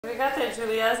We got there,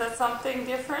 Julia. Is that something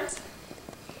different?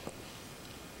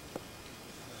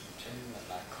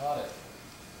 I caught it.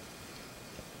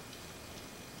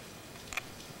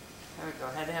 There we go.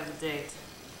 Had to have the date.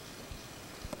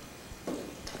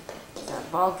 Is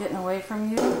that ball getting away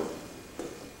from you?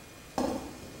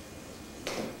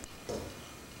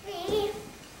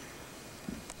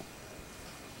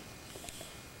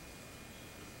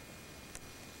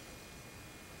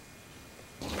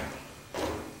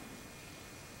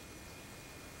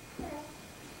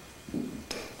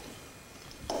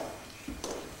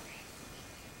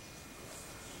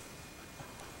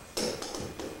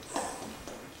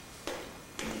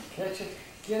 Catch it.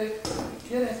 Get it.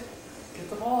 Get it. Get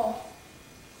the ball.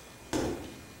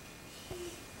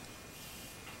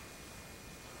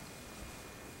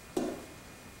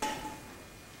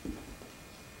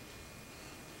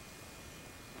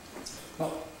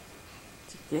 Oh.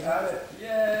 Got it.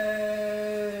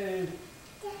 Yay!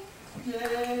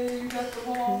 Yay! You got the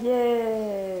ball.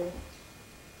 Yay!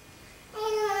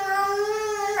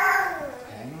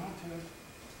 Hang on to it.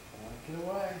 Don't get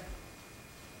away.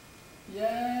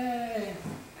 Yay!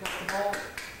 Got the ball.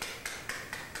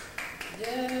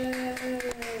 Yay!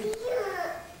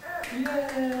 Yay!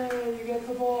 You got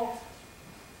the ball.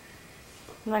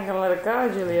 I'm not gonna let it go,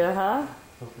 Julia, huh?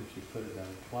 Hopefully she put it down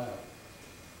flat.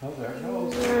 Oh, there it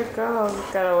goes. There it goes.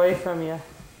 It got away from you.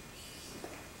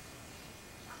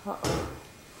 Uh-oh.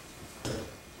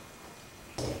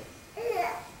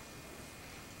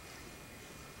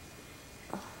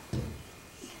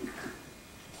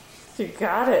 You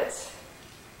got it.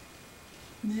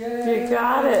 Yay! You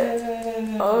got it.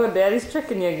 Oh, Daddy's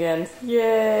tricking you again.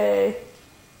 Yay.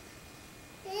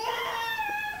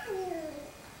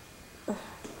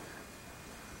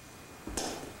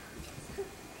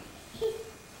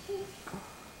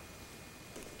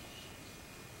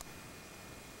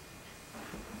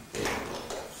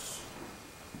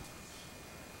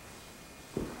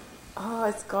 Oh,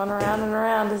 it's going around and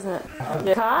around, isn't it?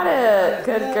 You caught it.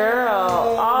 Good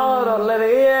girl. Oh, don't let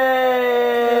it. Yay.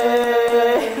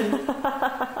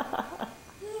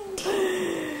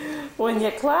 When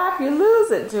you clap, you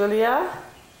lose it, Julia.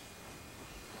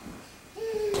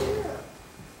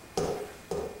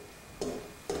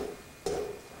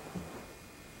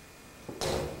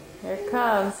 Here it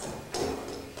comes.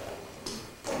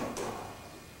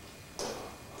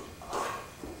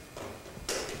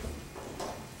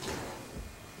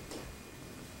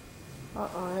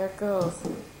 Uh-oh, here it goes.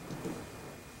 Here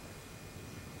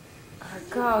it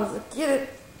comes. Get it.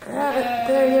 Grab it.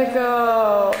 There you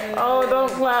go. Oh,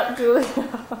 don't clap, Julia.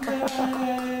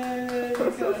 Yay! You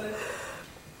got it.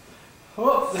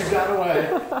 Whoops, they got away.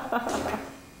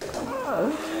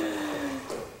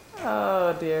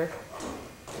 Oh, dear.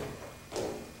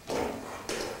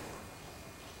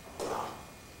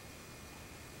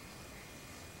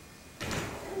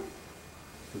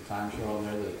 The time show on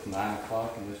there that it's 9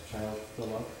 o'clock and this child's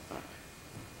still up.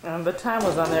 The time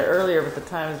was on there earlier, but the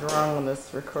time is wrong when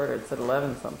this recorded. It said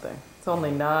 11 something. It's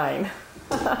only 9.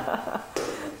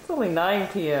 It's only 9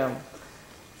 p.m.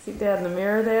 See Dad in the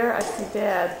mirror there? I see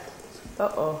Dad.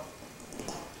 Uh-oh.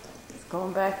 It's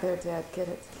going back there, Dad. Get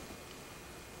it.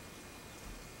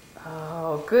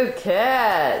 Oh, good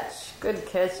catch. Good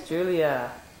catch,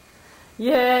 Julia.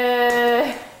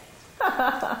 Yay!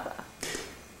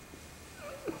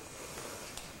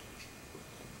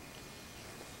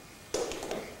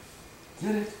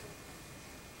 Get it.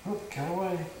 Oh, got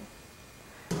away.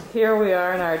 Here we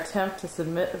are in our attempt to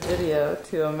submit a video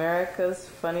to America's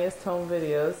Funniest Home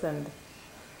Videos, and,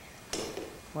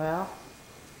 well,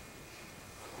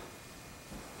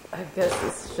 I guess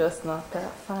it's just not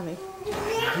that funny.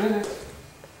 Get it.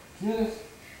 Get it.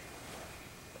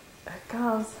 There it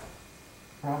comes.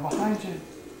 Right behind you.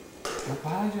 Right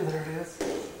behind you. There it is.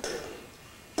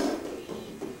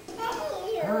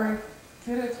 Hurry.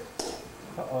 Get it.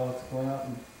 Uh-oh, it's going out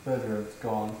in the bedroom. It's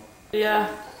gone. Yeah.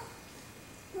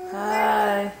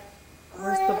 Hi.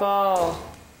 Where's the ball?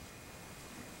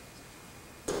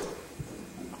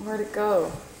 Where'd it go?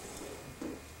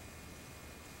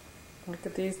 Look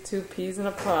at these two peas in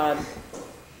a pod.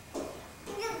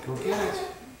 Go get it.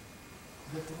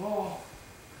 Get the ball.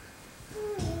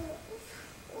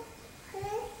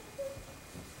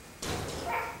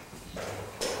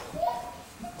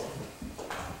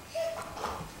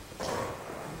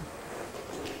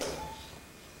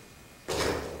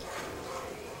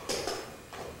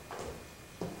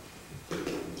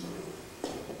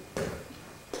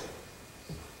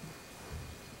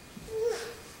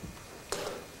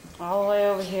 All the way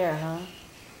over here, huh?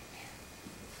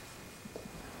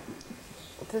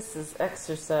 This is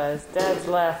exercise. Dad's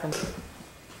laughing.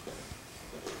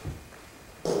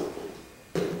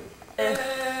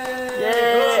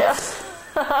 Yeah.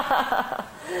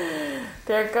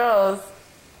 There it goes.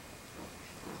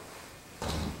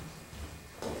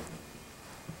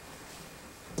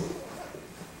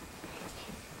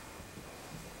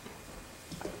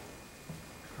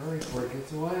 Hurry before it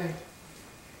gets away.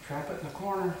 Trap it in the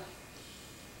corner.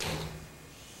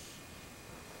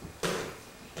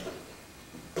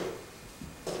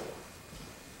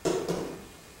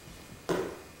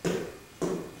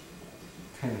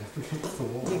 Hang it up against the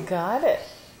wall. You got it.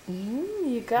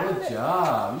 You got Good it.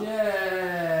 job.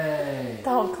 Yay.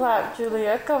 Don't clap,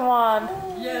 Julia. Come on.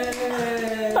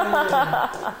 Yay.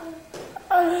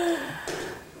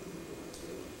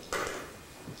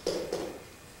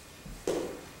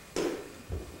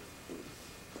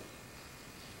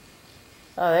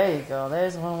 Oh, there you go.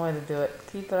 There's one way to do it.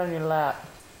 Keep it on your lap.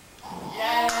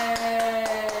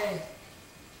 Yay.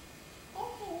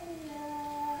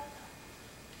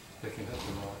 Picking up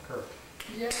the marker.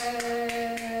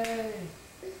 Yay.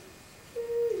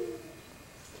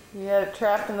 You got it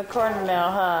trapped in the corner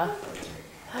now,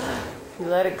 huh? You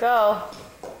let it go.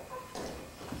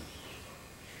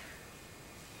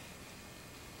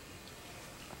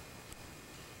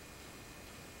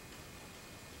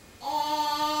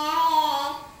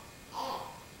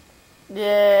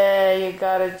 Yeah, you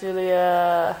got it,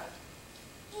 Julia.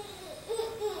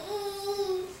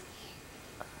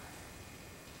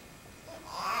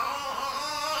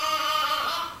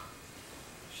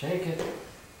 Shake it.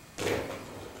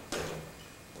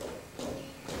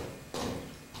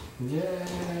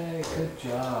 Yay, good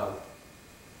job.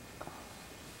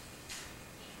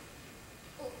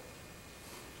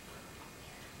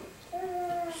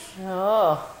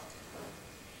 Oh.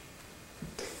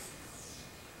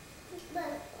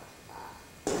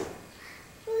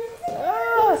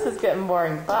 Oh, this is getting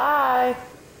boring. Bye.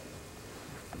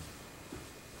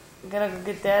 You gonna go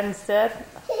get Dad instead?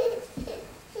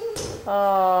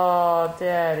 Oh,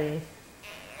 Daddy.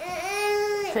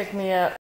 Pick me up.